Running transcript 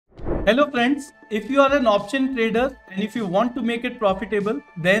Hello friends, if you are an option trader and if you want to make it profitable,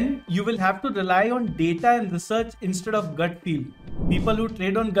 then you will have to rely on data and research instead of gut feel. People who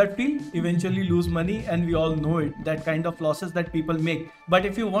trade on gut feel eventually lose money, and we all know it, that kind of losses that people make. But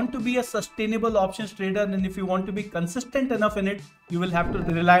if you want to be a sustainable options trader and if you want to be consistent enough in it, you will have to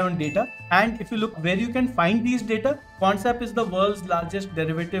rely on data. And if you look where you can find these data, Quantsapp is the world's largest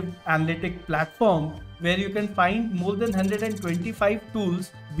derivative analytic platform where you can find more than 125 tools,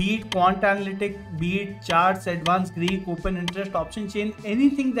 be it quant analytic, be it charts, advanced Greek, open interest, option chain,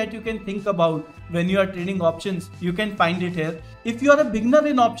 anything that you can think about when you are trading options, you can find it here. If you are a beginner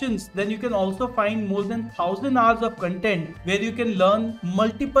in options, then you can also find more than 1000 hours of content where you can learn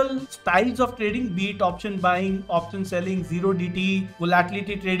multiple styles of trading, be it option buying, option selling, zero DT,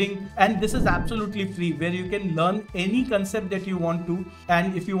 volatility trading, and this is absolutely free where you can learn any concept that you want to,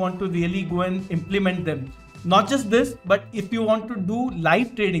 and if you want to really go and implement them. Not just this, but if you want to do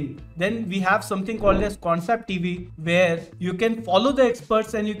live trading, then we have something called as Quantsapp TV, where you can follow the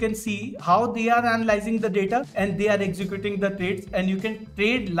experts and you can see how they are analyzing the data and they are executing the trades, and you can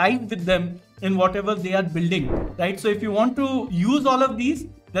trade live with them in whatever they are building, right? So if you want to use all of these,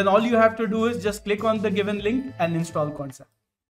 then all you have to do is just click on the given link and install Quantsapp.